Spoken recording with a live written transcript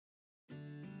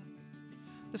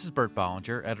This is Bert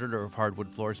Bollinger, editor of Hardwood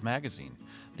Floors magazine.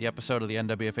 The episode of the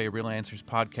NWFA Real Answers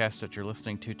podcast that you're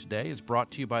listening to today is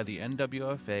brought to you by the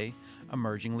NWFA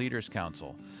Emerging Leaders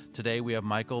Council. Today we have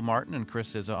Michael Martin and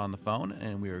Chris Cizza on the phone,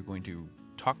 and we are going to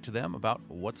talk to them about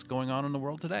what's going on in the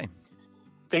world today.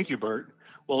 Thank you, Bert.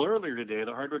 Well, earlier today,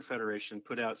 the Hardwood Federation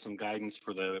put out some guidance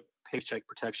for the Paycheck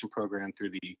Protection Program through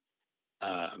the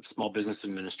Small Business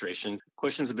Administration.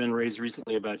 Questions have been raised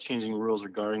recently about changing rules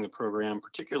regarding the program,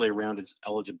 particularly around its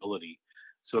eligibility.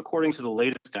 So according to the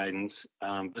latest guidance,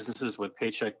 businesses with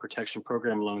Paycheck Protection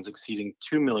Program loans exceeding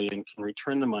 $2 million can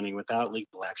return the money without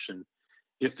legal action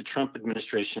if the Trump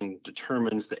administration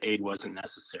determines the aid wasn't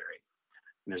necessary.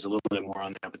 And there's a little bit more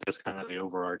on that, but that's kind of the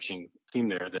overarching theme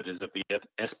there. That is, if the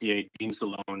SBA deems the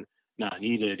loan not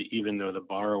needed, even though the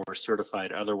borrower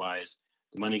certified otherwise,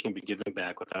 the money can be given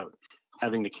back without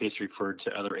having the case referred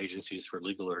to other agencies for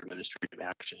legal or administrative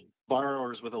action.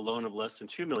 Borrowers with a loan of less than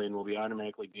 $2 million will be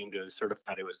automatically deemed to have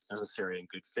certified it was necessary in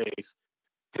good faith,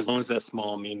 because loans that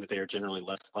small mean that they are generally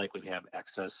less likely to have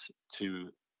access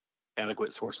to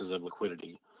adequate sources of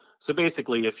liquidity. So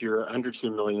basically, if you're under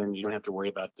 2 million, you don't have to worry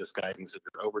about this guidance. If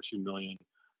you're over 2 million,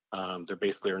 there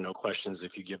basically are no questions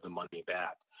if you give the money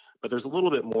back. But there's a little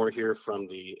bit more here from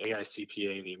the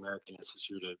AICPA, the American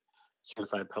Institute of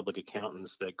Certified Public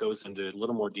Accountants, that goes into a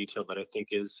little more detail that I think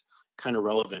is kind of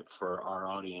relevant for our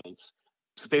audience.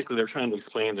 So basically, they're trying to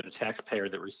explain that a taxpayer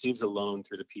that receives a loan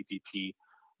through the PPP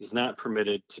is not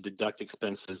permitted to deduct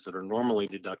expenses that are normally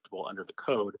deductible under the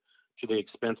code, to the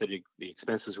extent that the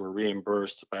expenses were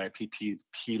reimbursed by a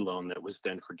PPP loan that was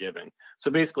then forgiven.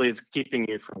 So basically, it's keeping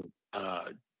you from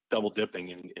double dipping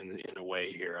in a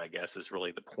way here, I guess, is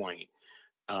really the point.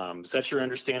 Is that your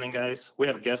understanding, guys? We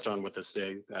have a guest on with us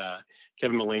today,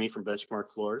 Kevin Mullaney from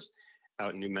Benchmark Floors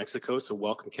out in New Mexico. So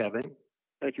welcome, Kevin.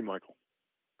 Thank you, Michael.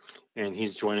 And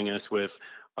he's joining us with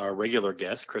our regular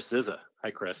guest, Chris Cizza.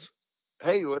 Hi, Chris.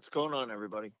 Hey, what's going on,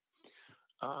 everybody?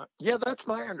 Yeah, that's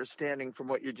my understanding from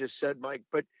what you just said, Mike.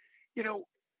 But, you know,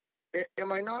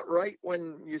 am I not right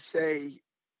when you say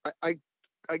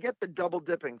I get the double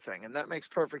dipping thing, and that makes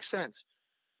perfect sense.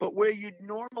 But where you'd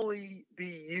normally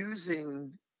be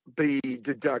using the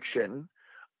deduction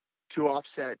to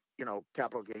offset, you know,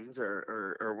 capital gains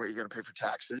or where you're going to pay for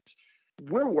taxes,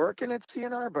 we're working at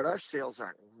CNR, but our sales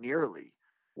aren't nearly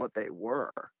what they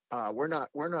were. We're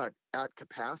not at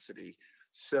capacity.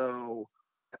 So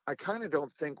I kind of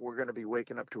don't think we're going to be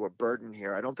waking up to a burden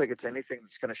here. I don't think it's anything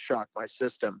that's going to shock my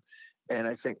system. And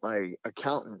I think my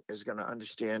accountant is going to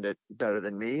understand it better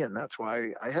than me. And that's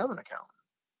why I have an accountant.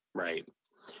 Right.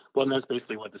 Well, and that's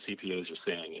basically what the CPAs are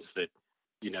saying, is that,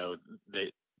 you know,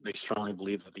 they strongly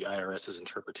believe that the IRS's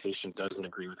interpretation doesn't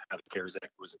agree with how the CARES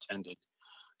Act was intended.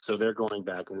 So they're going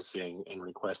back and saying and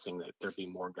requesting that there be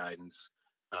more guidance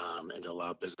and to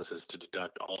allow businesses to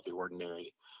deduct all the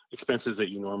ordinary expenses that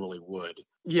you normally would.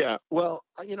 Yeah, well,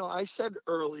 you know, I said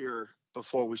earlier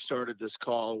before we started this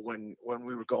call, when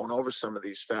we were going over some of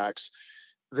these facts,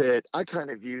 that I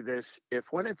kind of view this, if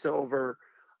when it's over,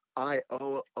 I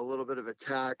owe a little bit of a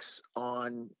tax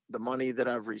on the money that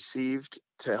I've received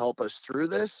to help us through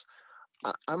this,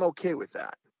 I'm okay with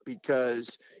that.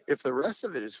 Because if the rest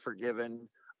of it is forgiven,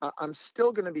 I'm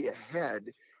still going to be ahead.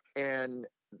 And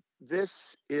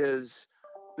this is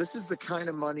the kind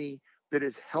of money that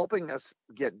is helping us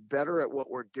get better at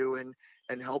what we're doing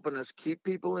and helping us keep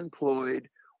people employed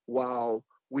while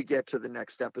we get to the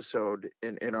next episode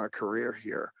in our career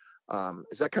here.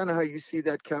 Is that kind of how you see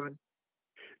that, Kevin?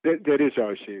 That is how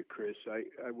I see it, Chris.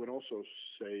 I would also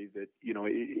say that, you know,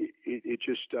 it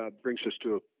just brings us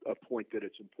to a point that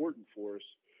it's important for us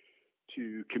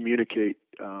to communicate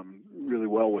really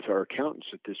well with our accountants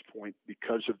at this point,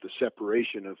 because of the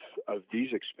separation of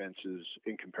these expenses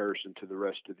in comparison to the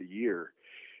rest of the year,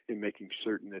 and making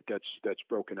certain that that's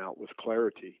broken out with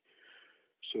clarity,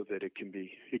 so that it can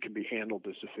be handled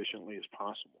as efficiently as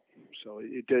possible. So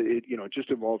it you know, it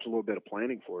just involves a little bit of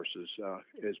planning for us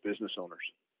as business owners.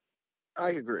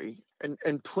 I agree,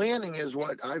 and planning is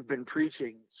what I've been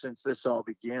preaching since this all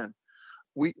began.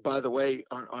 We, by the way,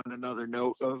 on another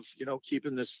note of, you know,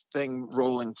 keeping this thing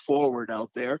rolling forward out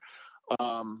there,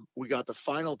 we got the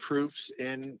final proofs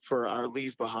in for our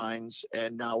leave behinds,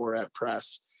 and now we're at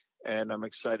press, and I'm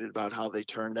excited about how they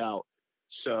turned out.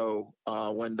 So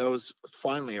when those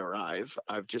finally arrive,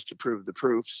 I've just approved the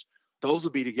proofs. Those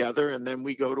will be together, and then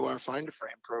we go to our Find a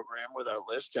Frame program with our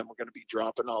list, and we're going to be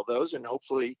dropping all those, and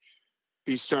hopefully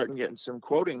be starting getting some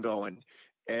quoting going.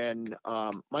 And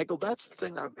Michael, that's the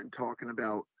thing I've been talking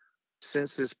about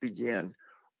since this began.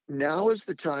 Now is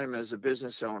the time as a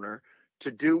business owner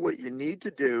to do what you need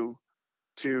to do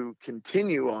to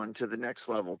continue on to the next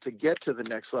level, to get to the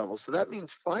next level. So that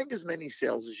means find as many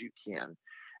sales as you can.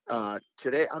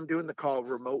 Today, I'm doing the call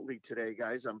remotely today,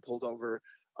 guys. I'm pulled over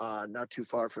not too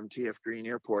far from TF Green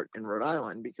Airport in Rhode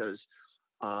Island because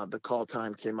the call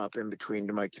time came up in between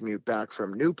to my commute back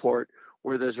from Newport,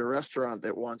 where there's a restaurant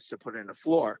that wants to put in a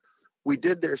floor. We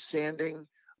did their sanding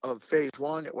of phase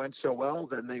 1. It went so well.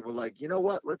 Then they were like, you know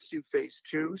what? Let's do phase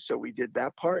 2. So we did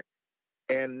that part.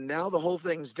 And now the whole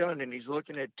thing's done. And he's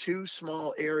looking at 2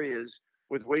 small areas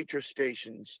with waitress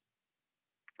stations.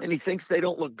 And he thinks they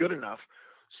don't look good enough.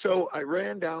 So I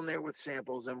ran down there with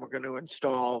samples, and we're going to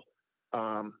install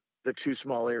the 2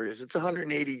 small areas. It's a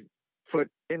 180-foot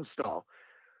install.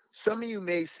 Some of you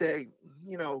may say,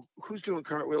 you know, who's doing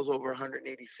cartwheels over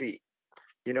 180 feet?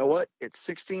 You know what? It's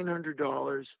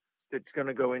 $1,600 that's going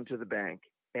to go into the bank.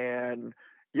 And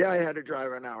yeah, I had to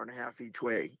drive an hour and a half each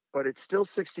way, but it's still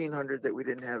 $1,600 that we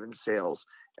didn't have in sales.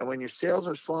 And when your sales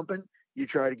are slumping, you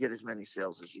try to get as many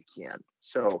sales as you can.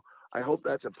 So I hope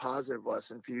that's a positive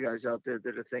lesson for you guys out there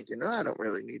that are thinking, no, I don't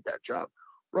really need that job.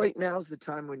 Right now is the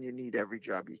time when you need every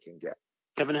job you can get.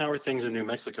 Kevin, how are things in New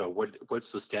Mexico?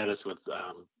 What's the status with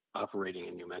operating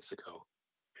in New Mexico?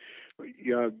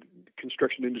 Yeah,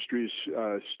 construction industry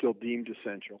is still deemed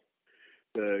essential.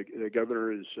 The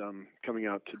governor is coming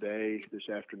out today, this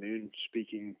afternoon,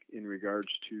 speaking in regards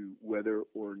to whether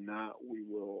or not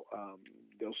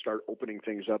they'll start opening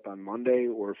things up on Monday,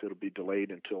 or if it'll be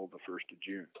delayed until the 1st of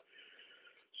June.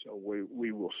 So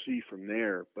we will see from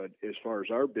there. But as far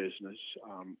as our business,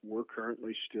 we're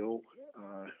currently still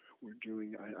we're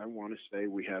doing. I want to say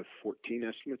we have 14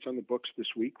 estimates on the books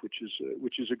this week, which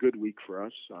is a good week for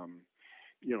us.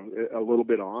 You know, a little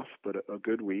bit off, but a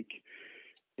good week.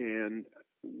 And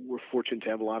we're fortunate to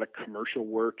have a lot of commercial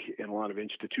work and a lot of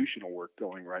institutional work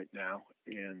going right now.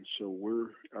 And so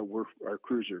our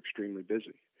crews are extremely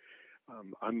busy.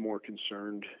 I'm more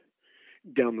concerned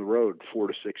down the road, 4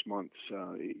 to 6 months,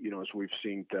 you know, as we've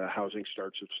seen housing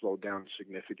starts have slowed down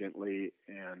significantly,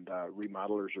 and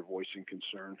remodelers are voicing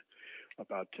concern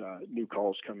about new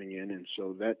calls coming in. And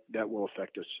so that will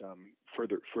affect us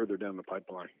further down the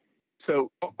pipeline.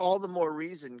 So all the more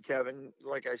reason, Kevin,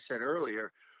 like I said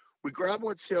earlier, we grab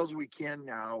what sales we can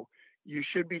now. You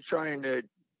should be trying to,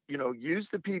 you know, use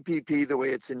the PPP the way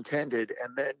it's intended.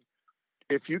 And then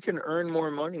if you can earn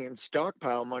more money and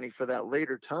stockpile money for that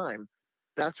later time,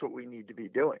 that's what we need to be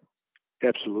doing.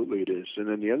 Absolutely it is. And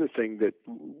then the other thing that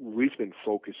we've been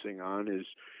focusing on is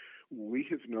we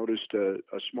have noticed a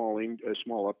small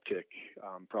uptick,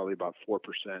 probably about 4%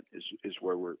 is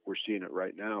where we're seeing it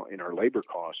right now in our labor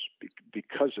costs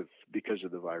because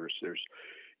of the virus.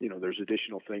 There's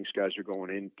additional things guys are going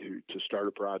in to start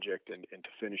a project and to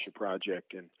finish a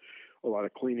project, and a lot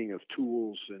of cleaning of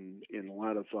tools and a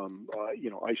lot of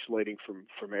isolating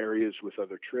from areas with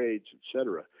other trades, et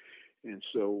cetera. And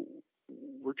so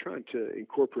we're trying to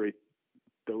incorporate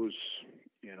those,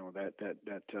 that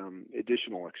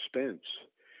additional expense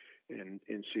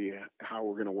and see how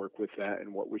we're going to work with that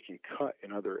and what we can cut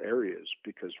in other areas,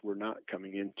 because we're not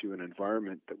coming into an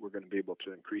environment that we're going to be able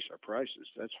to increase our prices.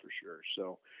 That's for sure.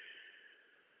 So,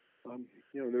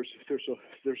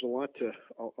 there's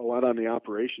a lot on the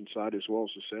operation side as well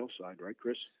as the sales side, right,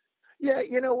 Chris? Yeah,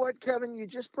 you know what, Kevin, you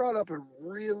just brought up a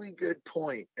really good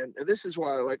point. And this is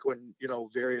why I like when,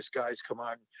 various guys come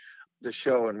on the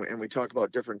show and we talk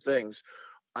about different things.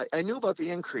 I knew about the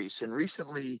increase. And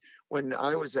recently when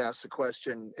I was asked the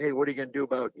question, hey, what are you going to do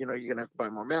about, you're going to have to buy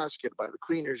more masks, you got to buy the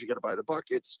cleaners, you got to buy the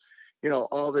buckets,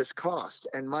 all this cost.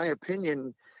 And my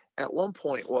opinion at one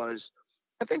point was,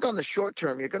 I think on the short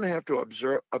term, you're going to have to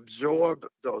absorb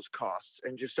those costs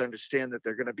and just understand that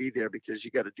they're going to be there because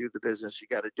you got to do the business you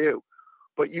got to do.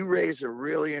 But you raise a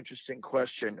really interesting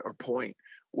question or point,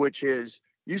 which is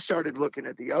you started looking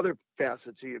at the other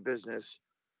facets of your business.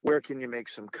 Where can you make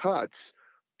some cuts?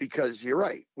 Because you're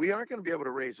right, we aren't going to be able to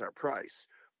raise our price,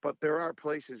 but there are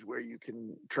places where you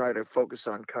can try to focus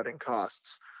on cutting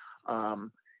costs.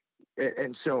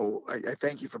 And so I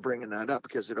thank you for bringing that up,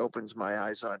 because it opens my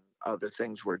eyes on other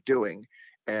things we're doing.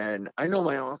 And I know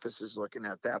my office is looking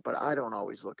at that, but I don't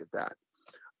always look at that.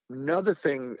 Another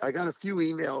thing, I got a few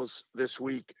emails this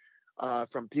week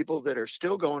from people that are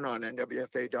still going on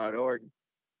nwfa.org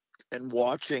and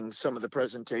watching some of the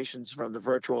presentations from the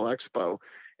virtual expo.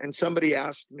 And somebody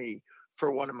asked me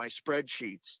for one of my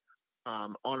spreadsheets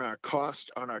on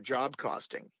our job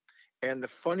costing. And the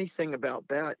funny thing about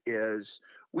that is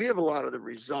we have a lot of the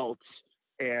results.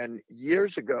 And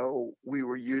years ago, we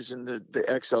were using the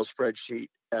Excel spreadsheet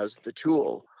as the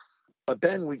tool. But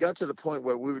then we got to the point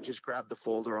where we would just grab the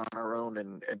folder on our own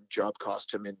and job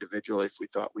cost them individually if we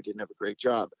thought we didn't have a great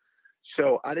job.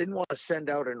 So I didn't want to send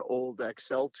out an old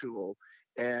Excel tool,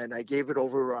 and I gave it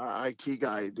over to our IT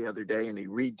guy the other day, and he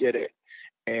redid it.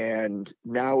 And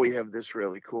now we have this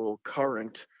really cool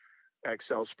current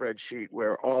Excel spreadsheet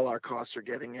where all our costs are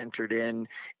getting entered in,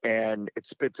 and it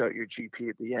spits out your GP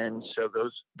at the end. So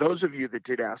those of you that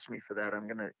did ask me for that, I'm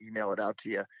going to email it out to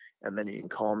you, and then you can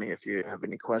call me if you have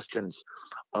any questions.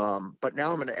 But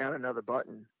now I'm going to add another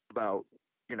button about,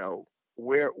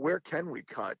 where can we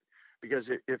cut?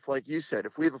 Because if, like you said,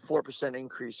 if we have a 4%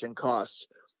 increase in costs,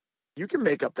 you can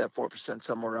make up that 4%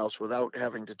 somewhere else without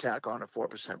having to tack on a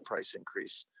 4% price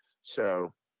increase.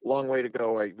 So long way to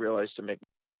go, I realize, to make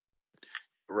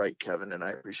right, Kevin, and I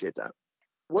appreciate that.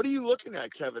 What are you looking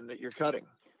at, Kevin, that you're cutting?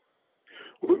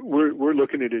 We're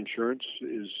looking at insurance.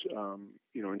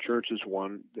 Insurance is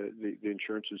one. The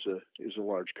insurance is a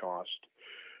large cost.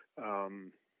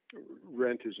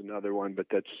 Rent is another one, but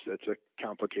that's a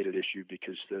complicated issue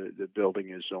because the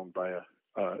building is owned by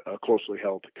a closely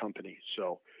held company.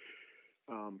 So,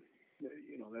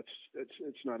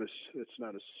 it's not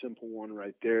a simple one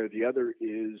right there. The other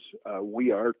is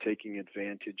we are taking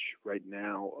advantage right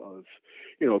now of,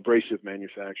 abrasive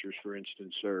manufacturers, for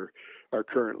instance, are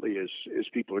currently, as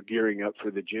people are gearing up for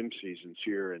the gym seasons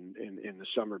here and in the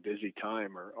summer busy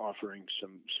time, are offering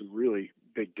some really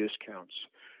big discounts.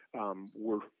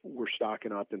 We're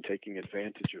stocking up and taking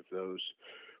advantage of those.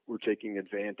 We're taking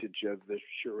advantage of the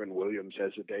Sherwin-Williams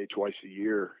has a day twice a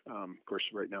year. Of course,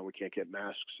 right now we can't get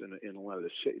masks in a lot of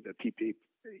the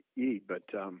PPE, but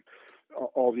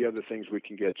all the other things we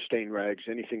can get, stain rags,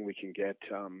 anything we can get,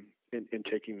 in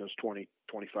taking those 20-25%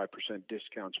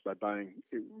 discounts by buying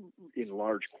in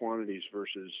large quantities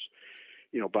versus,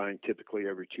 buying typically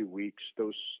every 2 weeks.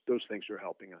 Those things are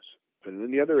helping us. And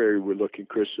then the other area we're looking,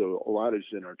 Chris, so a lot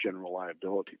is in our general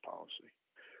liability policy.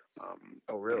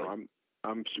 Oh, really?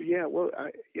 I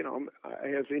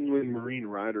have inland marine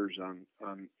riders on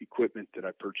equipment that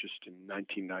I purchased in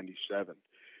 1997.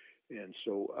 And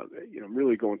so, I'm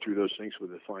really going through those things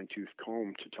with a fine-tooth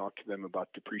comb to talk to them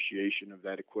about depreciation of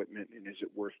that equipment and is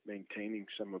it worth maintaining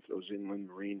some of those inland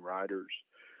marine riders.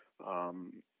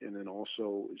 And then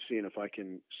also seeing if I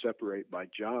can separate by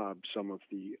job some of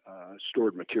the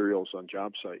stored materials on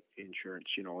job site insurance,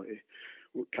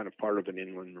 kind of part of an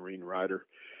inland marine rider,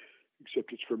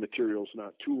 except it's for materials,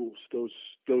 not tools. Those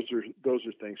are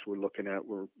things we're looking at.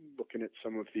 We're looking at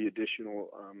some of the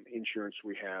additional insurance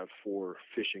we have for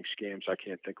phishing scams. I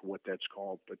can't think of what that's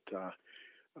called, but I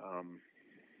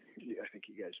think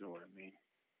you guys know what I mean.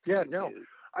 Yeah, no,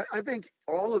 I think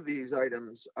all of these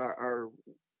items are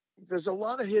there's a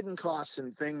lot of hidden costs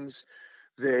and things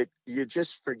that you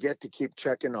just forget to keep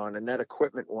checking on. And that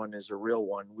equipment one is a real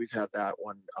one. We've had that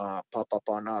one pop up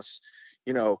on us.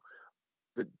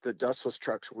 The dustless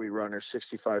trucks we run are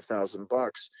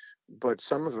 $65,000, but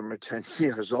some of them are 10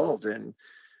 years old, and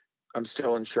I'm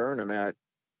still insuring them at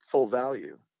full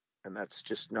value, and that's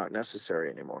just not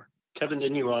necessary anymore. Kevin,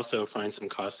 didn't you also find some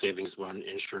cost savings on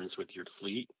insurance with your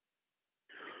fleet?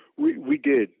 We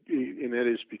did, and that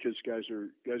is because guys are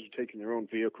taking their own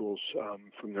vehicles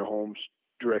from their homes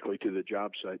directly to the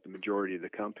job site. The majority of the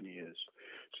company is,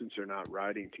 since they're not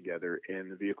riding together and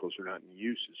the vehicles are not in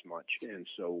use as much. And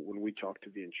so when we talked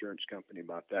to the insurance company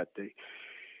about that, they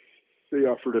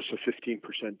offered us a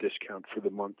 15% discount for the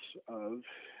months of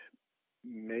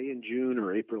May and June,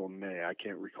 or April and May. I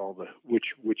can't recall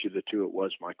which of the two it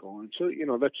was, Michael. And so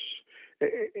that's,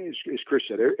 as Chris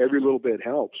said, every little bit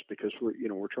helps because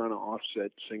we're trying to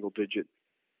offset single digit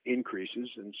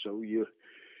increases, and so you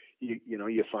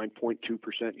find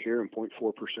 0.2% here and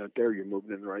 0.4% there, you're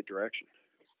moving in the right direction.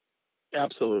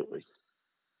 Absolutely.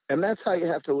 And that's how you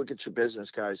have to look at your business,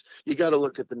 guys. You got to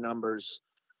look at the numbers.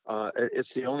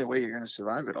 It's the only way you're going to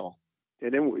survive it all.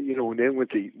 And then, with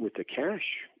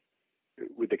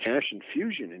the cash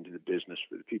infusion into the business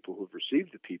for the people who've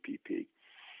received the PPP,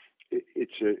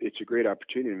 it's a great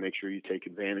opportunity to make sure you take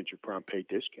advantage of prompt pay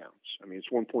discounts. I mean, it's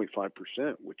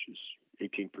 1.5%, which is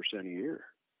 18% a year.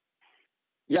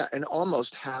 Yeah, and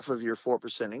almost half of your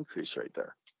 4% increase right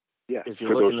there. Yeah, if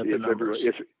you're looking at the numbers.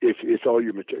 If all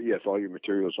your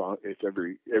materials on, if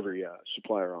every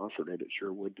supplier offered it, it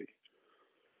sure would be.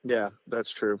 Yeah,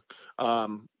 that's true.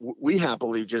 We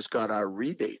happily just got our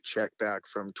rebate check back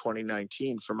from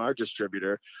 2019 from our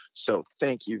distributor, so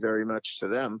thank you very much to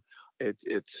them.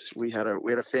 We had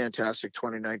a fantastic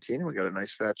 2019, and we got a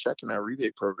nice fat check in our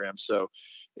rebate program. So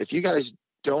if you guys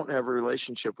don't have a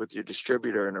relationship with your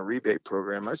distributor in a rebate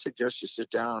program, I suggest you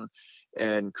sit down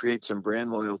and create some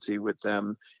brand loyalty with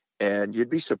them, and you'd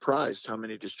be surprised how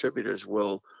many distributors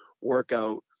will work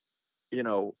out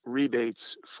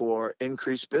rebates for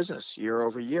increased business year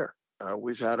over year.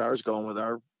 We've had ours going with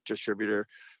our distributor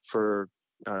for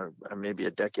maybe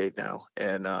a decade now,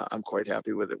 and I'm quite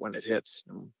happy with it when it hits.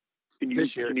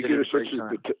 This year, can you give us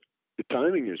the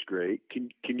timing is great. Can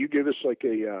you give us like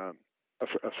a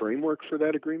framework for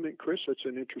that agreement, Chris? That's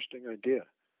an interesting idea.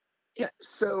 Yeah,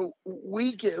 so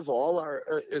we give all our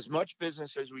as much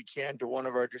business as we can to one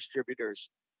of our distributors,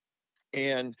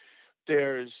 and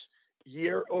there's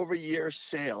year-over-year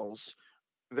sales.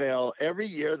 Every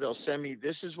year they'll send me,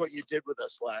 this is what you did with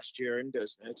us last year in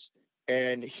business,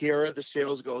 and here are the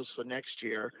sales goals for next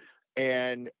year,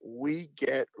 and we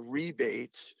get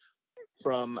rebates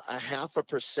from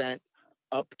 0.5%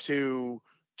 up to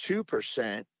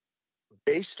 2%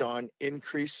 based on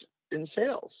increase in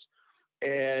sales.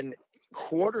 And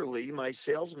quarterly, my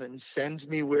salesman sends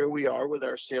me where we are with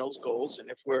our sales goals.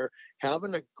 And if we're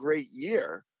having a great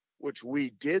year, which we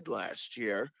did last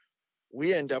year,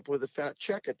 we end up with a fat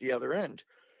check at the other end.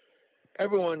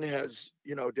 Everyone has,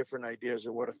 different ideas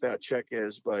of what a fat check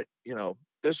is, but,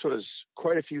 this was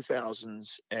quite a few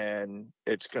thousands, and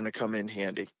it's going to come in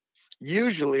handy.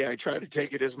 Usually I try to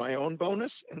take it as my own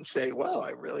bonus and say, well,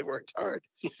 I really worked hard.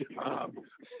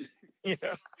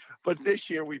 But this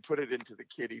year we put it into the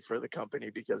kitty for the company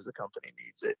because the company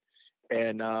needs it.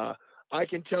 And I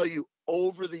can tell you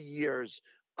over the years,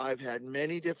 I've had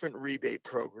many different rebate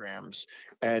programs,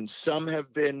 and some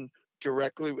have been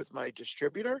directly with my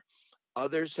distributor.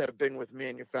 Others have been with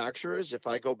manufacturers. If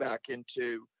I go back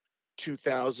into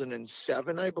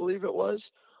 2007, I believe it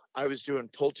was, I was doing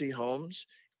Pulte Homes,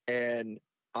 and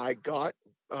I got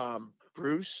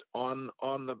Bruce on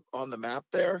the map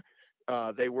there.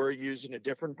 They were using a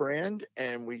different brand,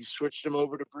 and we switched them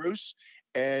over to Bruce,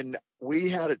 and we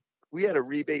had a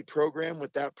rebate program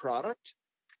with that product.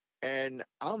 And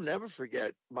I'll never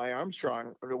forget my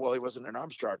Armstrong. Well, he wasn't an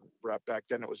Armstrong rep back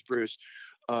then; it was Bruce.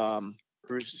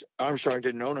 Bruce Armstrong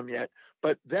didn't own him yet,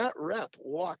 but that rep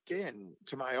walked in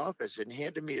to my office and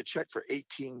handed me a check for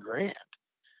 $18,000.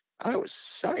 I was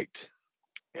psyched.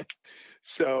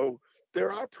 So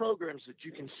there are programs that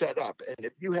you can set up, and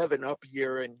if you have an up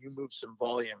year and you move some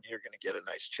volume, you're going to get a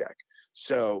nice check.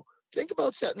 So think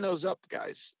about setting those up,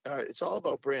 guys. It's all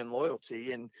about brand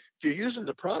loyalty, and if you're using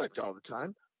the product all the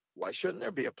time, why shouldn't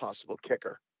there be a possible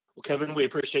kicker? Well, Kevin, we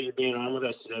appreciate you being on with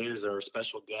us today as our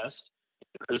special guest.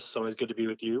 Chris, it's always good to be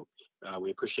with you.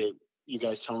 We appreciate you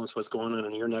guys telling us what's going on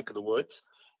in your neck of the woods.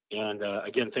 And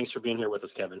again, thanks for being here with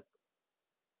us, Kevin.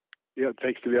 Yeah,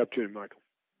 thanks for the opportunity, Michael.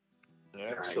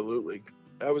 Absolutely.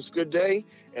 Right. That was a good day.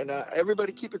 And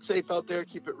everybody keep it safe out there.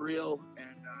 Keep it real. And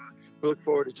we look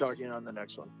forward to talking on the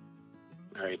next one.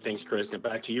 All right. Thanks, Chris. And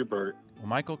back to you, Bert. Well,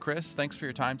 Michael, Chris, thanks for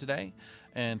your time today.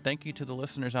 And thank you to the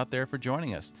listeners out there for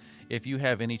joining us. If you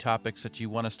have any topics that you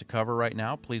want us to cover right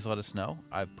now, please let us know.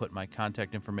 I've put my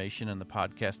contact information in the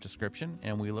podcast description,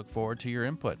 and we look forward to your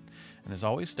input. And as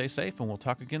always, stay safe, and we'll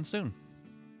talk again soon.